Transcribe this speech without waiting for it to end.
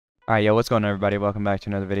Alright, yo, what's going on, everybody? Welcome back to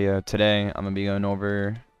another video. Today, I'm going to be going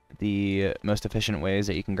over the most efficient ways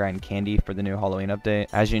that you can grind candy for the new Halloween update.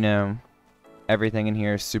 As you know, everything in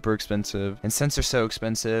here is super expensive, and since they're so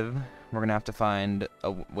expensive, we're going to have to find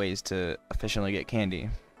ways to efficiently get candy.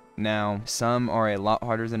 Now, some are a lot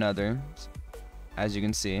harder than others, as you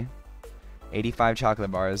can see. 85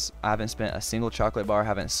 chocolate bars. I haven't spent a single chocolate bar,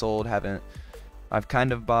 I've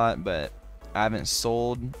kind of bought, but I haven't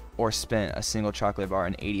sold or spent a single chocolate bar,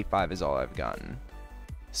 and 85 is all I've gotten.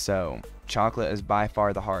 So chocolate is by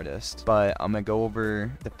far the hardest, but I'm gonna go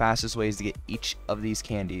over the fastest ways to get each of these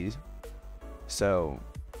candies. So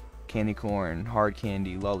candy corn, hard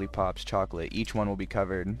candy, lollipops, chocolate, each one will be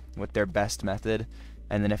covered with their best method,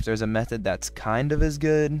 and then if there's a method that's kind of as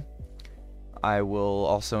good, I will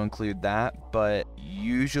also include that. But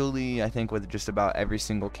usually I think with just about every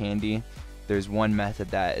single candy, there's one method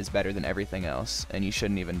that is better than everything else, and you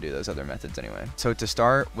shouldn't even do those other methods anyway. So to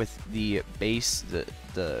start with the base,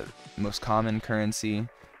 the most common currency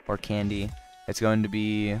or candy, it's going to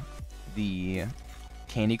be the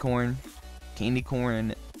candy corn. Candy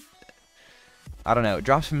corn, I don't know, it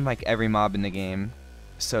drops from like every mob in the game.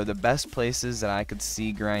 So the best places that I could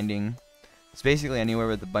see grinding, it's basically anywhere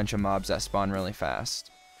with a bunch of mobs that spawn really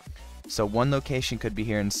fast. So one location could be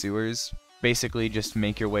here in sewers. Basically just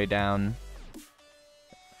make your way down.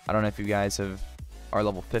 I don't know if you guys are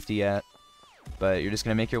level 50 yet, but you're just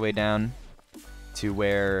gonna make your way down to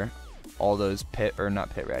where all those not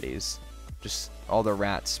pit readies, just all the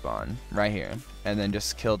rats spawn right here, and then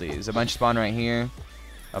just kill these. A bunch spawn right here,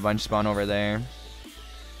 a bunch spawn over there.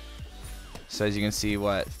 So as you can see,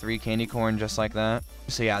 3 candy corn just like that.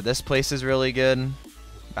 So yeah, this place is really good.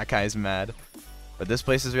 That guy's mad, but this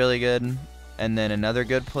place is really good. And then another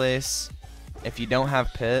good place, if you don't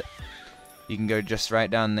have pit, you can go just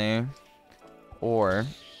right down there, or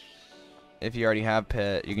if you already have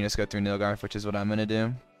pit, you can just go through Nilgarth, which is what I'm gonna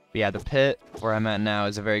do. But yeah, the pit where I'm at now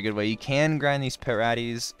is a very good way. You can grind these pit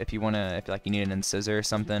ratties if you like you need an incisor or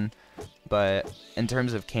something, but in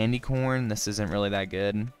terms of candy corn, this isn't really that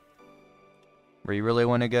good. Where you really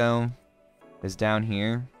want to go is down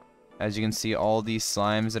here. As you can see, all these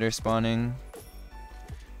slimes that are spawning,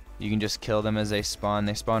 you can just kill them as they spawn.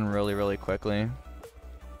 They spawn really quickly.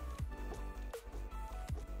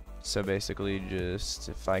 So basically, just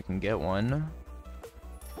if I can get one.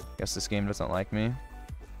 Guess this game doesn't like me.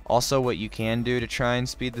 Also, what you can do to try and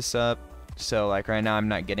speed this up, so like right now I'm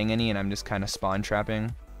not getting any and I'm just kind of spawn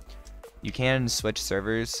trapping. You can switch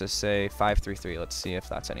servers, so say 533, let's see if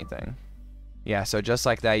that's anything. Yeah, so just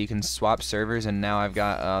like that, you can swap servers, and now I've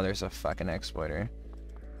got, oh, there's a fucking exploiter.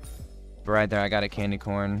 But right there, I got a candy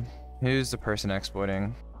corn. Who's the person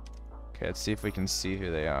exploiting? Okay, let's see if we can see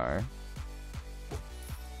who they are.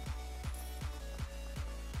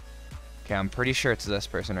 Okay, I'm pretty sure it's this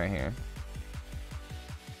person right here.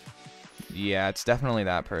 Yeah, it's definitely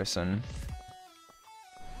that person.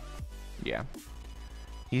 Yeah.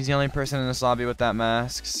 He's the only person in this lobby with that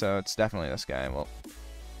mask, so it's definitely this guy. Well,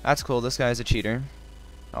 that's cool. This guy's a cheater.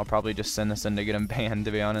 I'll probably just send this in to get him banned,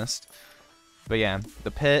 to be honest. But yeah,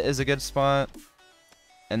 the pit is a good spot.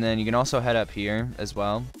 And then you can also head up here as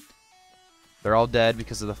well. They're all dead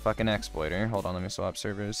because of the fucking exploiter. Hold on, let me swap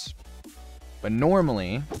servers. But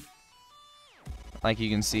normally, like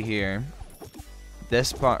you can see here, this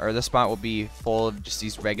spot will be full of just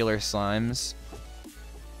these regular slimes.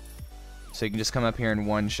 So you can just come up here and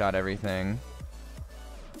one-shot everything,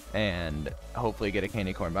 and hopefully get a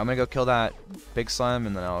candy corn. But I'm gonna go kill that big slime,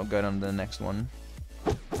 and then I'll go down to the next one.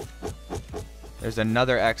 There's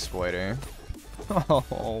another exploiter.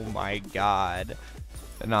 Oh my god.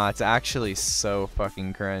 Nah, it's actually so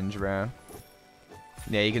fucking cringe, bro.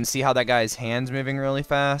 Yeah, you can see how that guy's hand's moving really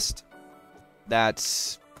fast.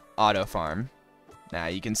 That's auto farm. Nah,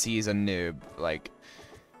 you can see he's a noob. Like,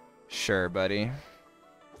 sure, buddy.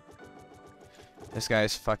 This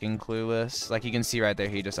guy's fucking clueless. Like, you can see right there,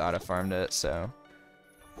 he just auto farmed it, so.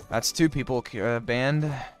 That's 2 people banned.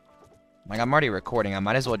 Like, I'm already recording. I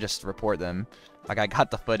might as well just report them. Like, I got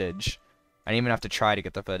the footage. I didn't even have to try to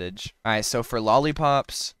get the footage. Alright, so for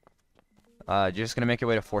lollipops, you're just gonna make your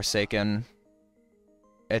way to Forsaken.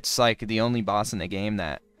 It's like the only boss in the game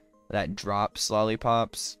that drops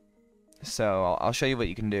lollipops. So I'll show you what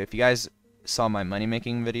you can do. If you guys saw my money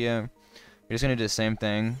making video, you're just gonna do the same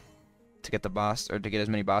thing to get the boss, or to get as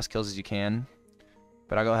many boss kills as you can.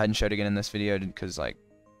 But I'll go ahead and show it again in this video because like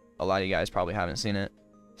a lot of you guys probably haven't seen it.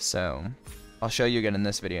 So I'll show you again in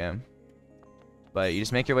this video. But you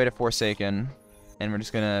just make your way to Forsaken, and we're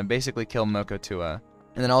just gonna basically kill Mokotua.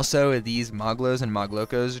 And then also these Moglos and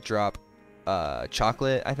Moglocos drop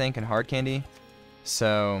chocolate, I think, and hard candy.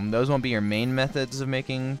 So those won't be your main methods of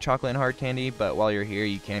making chocolate and hard candy, but while you're here,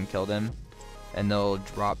 you can kill them, and they'll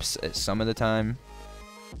drop some of the time.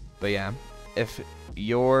 But yeah, if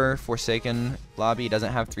your Forsaken lobby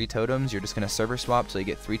doesn't have 3 totems, you're just gonna server swap so you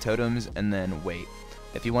get 3 totems and then wait.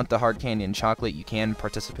 If you want the hard candy and chocolate, you can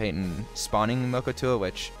participate in spawning Mokotua,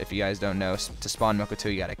 which, if you guys don't know, to spawn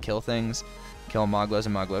Mokotua, you gotta kill things. Kill Moglos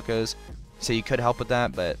and Moglocos. So you could help with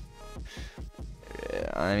that, but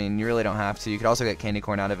I mean, you really don't have to. You could also get candy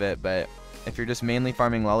corn out of it, but if you're just mainly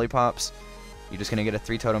farming lollipops, you're just gonna get a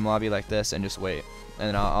 3 totem lobby like this and just wait. And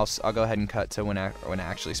then I'll go ahead and cut to when it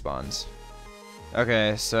actually spawns.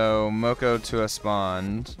 Okay, so Mokotua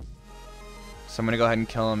spawned. So I'm gonna go ahead and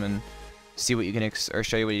kill him and see what you can or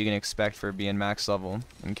show you what you can expect for being max level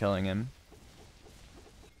and killing him.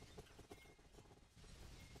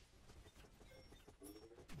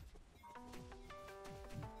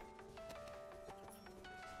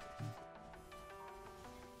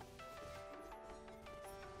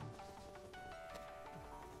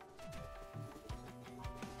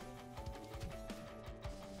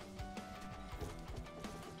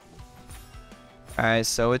 Alright,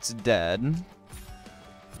 so it's dead.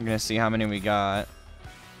 We're gonna see how many we got.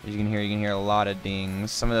 As you can hear a lot of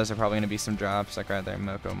dings. Some of those are probably gonna be some drops, like right there,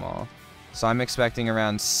 Moko Mall. So I'm expecting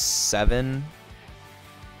around 7.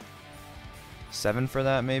 7 for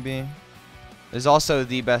that, maybe. There's also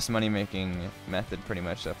the best money making method pretty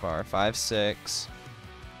much so far. 5, 6,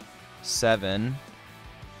 7.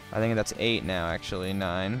 I think that's 8 now, actually.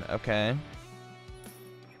 9. Okay.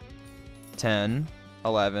 10,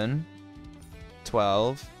 11,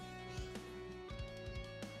 12.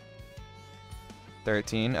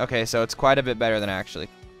 13. Okay, so it's quite a bit better than I actually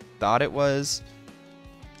thought it was.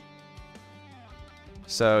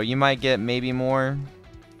 So you might get maybe more,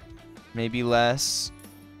 maybe less.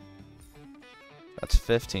 That's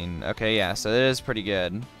 15. Okay, yeah, so it is pretty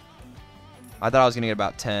good. I thought I was gonna get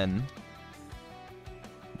about 10.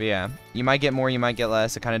 But yeah, you might get more, you might get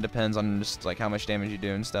less. It kind of depends on just like how much damage you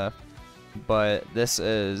do and stuff. But this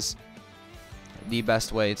is the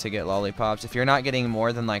best way to get lollipops. If you're not getting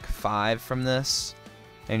more than like 5 from this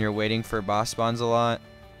and you're waiting for boss spawns a lot,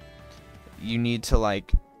 you need to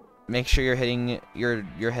like make sure you're hitting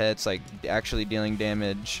your hits, like actually dealing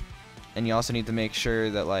damage, and you also need to make sure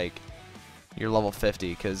that like you're level 50,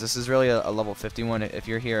 because this is really a level 51. If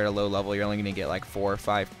you're here at a low level, you're only going to get like 4 or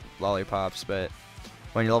 5 lollipops, but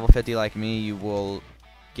when you're level 50 like me, you will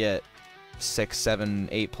get 6, 7,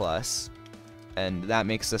 8 plus. And that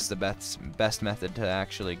makes this the best method to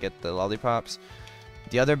actually get the lollipops.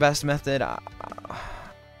 The other best method,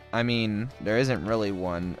 I mean, there isn't really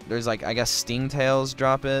one. There's like, I guess Stingtails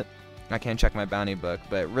drop it. I can't check my bounty book,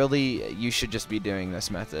 but really, you should just be doing this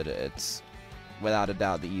method. It's without a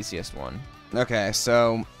doubt the easiest one. Okay,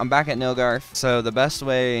 so I'm back at Nilgarth. So the best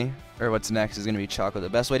way, or what's next, is going to be chocolate. The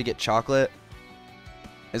best way to get chocolate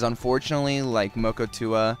is, unfortunately, like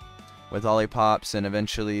Mokotua with lollipops and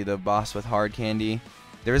eventually the boss with hard candy,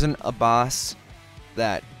 there isn't a boss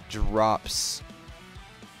that drops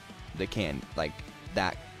the like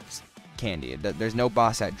that candy. There's no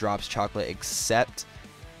boss that drops chocolate except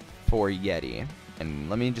for Yeti. And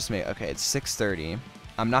let me just make, okay, it's 6:30.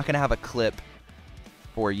 I'm not gonna have a clip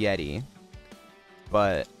for Yeti,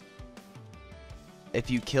 but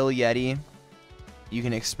if you kill Yeti, you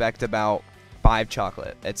can expect about 5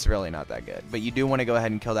 chocolate. It's really not that good, but you do want to go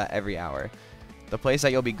ahead and kill that every hour. The place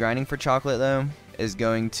that you'll be grinding for chocolate though is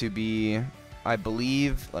going to be, I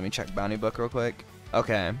believe, let me check bounty book real quick.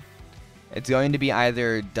 Okay, it's going to be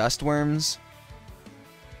either dust worms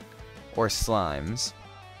or slimes.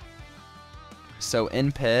 So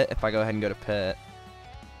in pit, if I go ahead and go to pit,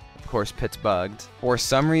 of course pit's bugged. For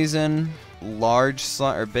some reason, large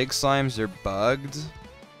slime or big slimes are bugged.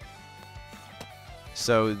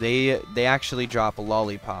 So they actually drop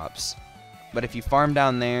lollipops. But if you farm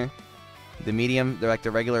down there, the medium, they're like the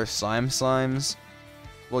regular slimes,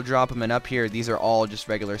 will drop them. And up here, these are all just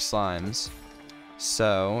regular slimes.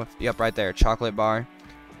 So, yep, right there, chocolate bar.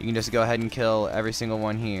 You can just go ahead and kill every single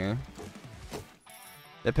one here.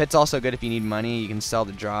 The pit's also good if you need money. You can sell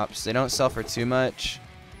the drops. They don't sell for too much,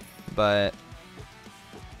 but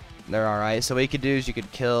they're alright. So what you could do is you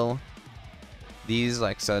could kill these,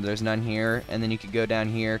 like so, there's none here, and then you could go down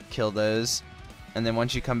here, kill those, and then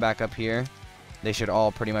once you come back up here, they should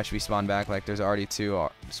all pretty much be spawned back. Like there's already 2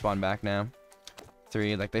 spawned back now,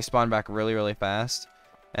 3, like they spawn back really fast.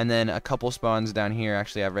 And then a couple spawns down here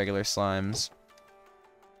actually have regular slimes,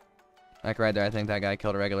 like right there. I think that guy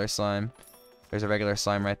killed a regular slime. There's a regular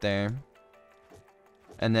slime right there.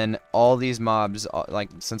 And then all these mobs, like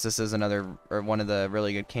since this is another or one of the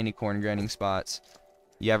really good candy corn grinding spots,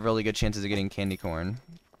 you have really good chances of getting candy corn.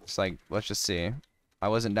 It's like, let's just see. I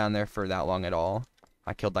wasn't down there for that long at all.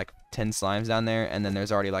 I killed like 10 slimes down there, and then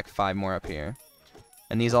there's already like 5 more up here.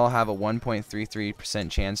 And these all have a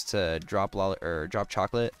 1.33% chance to drop drop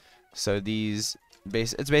chocolate. So these,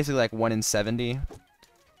 it's basically like 1 in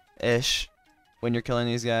 70-ish when you're killing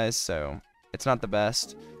these guys. So it's not the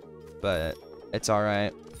best, but it's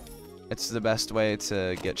alright. It's the best way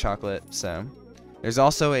to get chocolate. So there's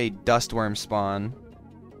also a dust worm spawn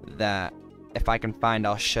that if I can find,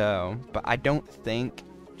 I'll show. But I don't think,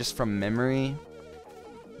 just from memory,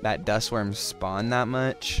 that dust worms spawn that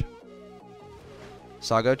much.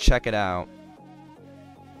 So I'll go check it out.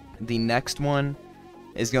 The next one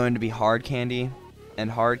is going to be hard candy, and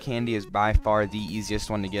hard candy is by far the easiest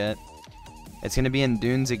one to get. It's going to be in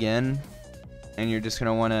dunes again, and you're just going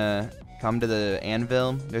to want to come to the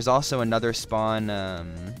anvil. There's also another spawn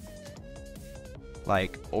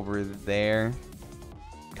like over there,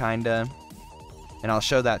 kinda, and I'll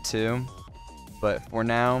show that too. But for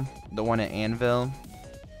now, the one at anvil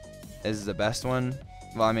is the best one.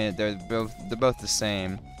 Well, I mean, they're both the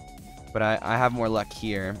same, but I have more luck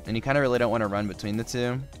here, and you kind of really don't want to run between the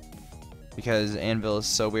two because anvil is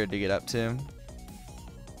so weird to get up to.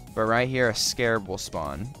 But right here, a scarab will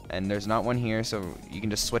spawn, and there's not one here, so you can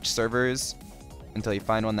just switch servers until you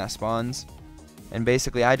find one that spawns. And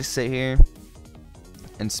basically, I just sit here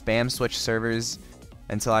and spam switch servers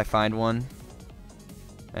until I find one,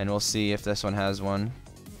 and we'll see if this one has one.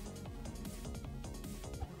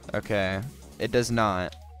 Okay, it does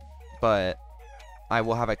not, but I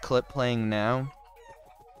will have a clip playing now.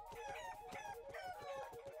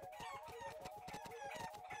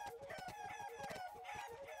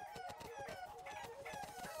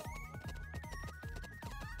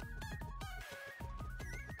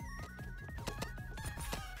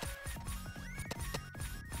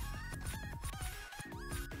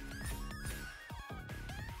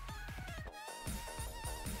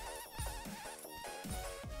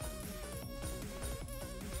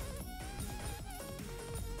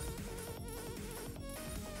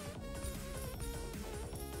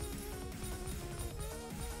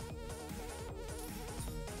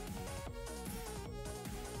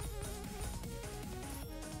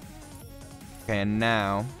 Okay, and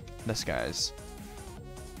now, this guy's.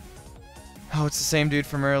 Oh, it's the same dude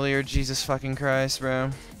from earlier. Jesus fucking Christ, bro.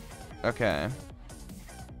 Okay.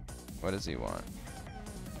 What does he want?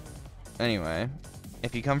 Anyway,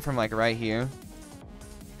 if you come from like right here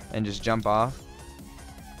and just jump off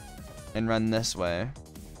and run this way,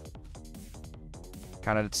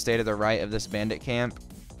 kind of stay to the right of this bandit camp.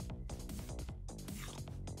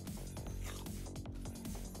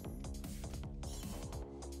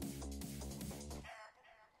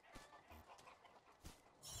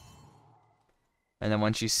 And then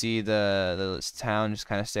once you see the town, just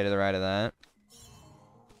kind of stay to the right of that.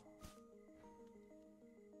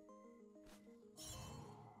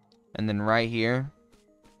 And then right here,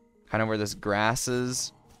 kind of where this grass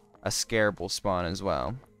is, a scarab will spawn as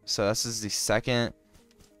well. So this is the second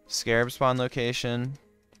scarab spawn location.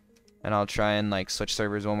 And I'll try and like switch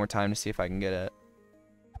servers one more time to see if I can get it.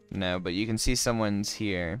 No, but you can see someone's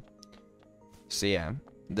here. So yeah,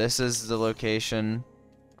 this is the location.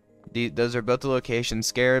 Those are both the locations.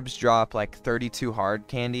 Scarabs drop like 32 hard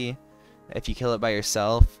candy if you kill it by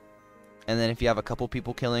yourself, and then if you have a couple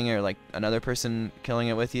people killing it or like another person killing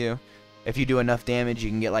it with you, if you do enough damage you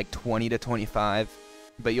can get like 20 to 25,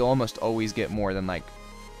 but you'll almost always get more than like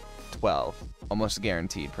 12, almost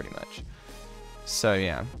guaranteed pretty much. So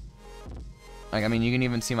yeah, like I mean you can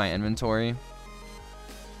even see my inventory,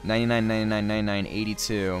 99, 99, 99,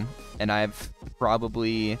 82, and I've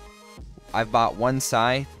bought one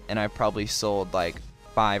scythe, and I've probably sold like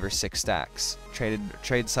 5 or 6 stacks.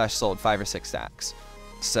 Trade/sold 5 or 6 stacks.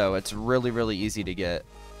 So it's really easy to get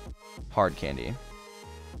hard candy.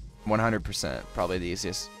 100%, probably the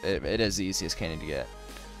easiest. It is the easiest candy to get.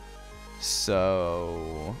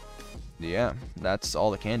 So yeah, that's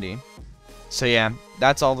all the candy. So yeah,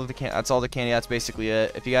 that's all the candy. That's basically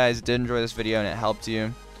it. If you guys did enjoy this video and it helped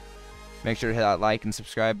you, make sure to hit that like and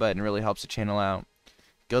subscribe button. It really helps the channel out.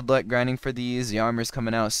 Good luck grinding for these. The armor's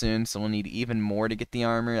coming out soon, so we'll need even more to get the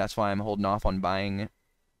armor. That's why I'm holding off on buying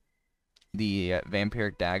the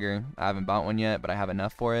vampiric dagger. I haven't bought one yet, but I have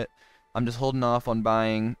enough for it. I'm just holding off on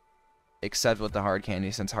buying, except with the hard candy,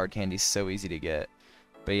 since hard candy's so easy to get.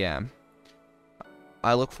 But yeah,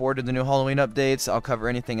 I look forward to the new Halloween updates. I'll cover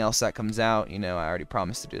anything else that comes out. You know, I already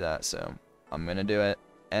promised to do that, so I'm gonna do it.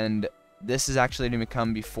 And this is actually going to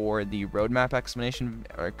come before the roadmap explanation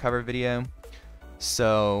or cover video.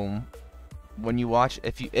 So when you watch,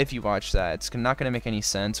 if you watch that, it's not going to make any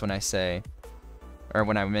sense when I say or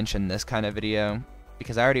when I mentioned this kind of video,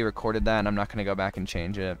 because I already recorded that and I'm not going to go back and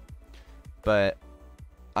change it. But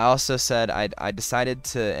I also said I decided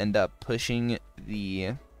to end up pushing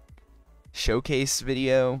the showcase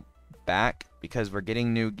video back because we're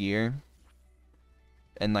getting new gear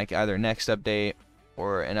and like either next update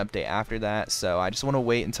or an update after that. So I just want to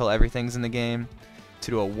wait until everything's in the game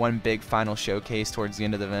to do a one big final showcase towards the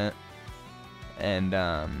end of the event. And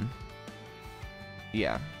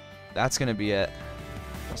yeah, that's gonna be it.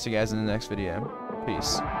 I'll see you guys in the next video.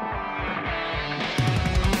 Peace.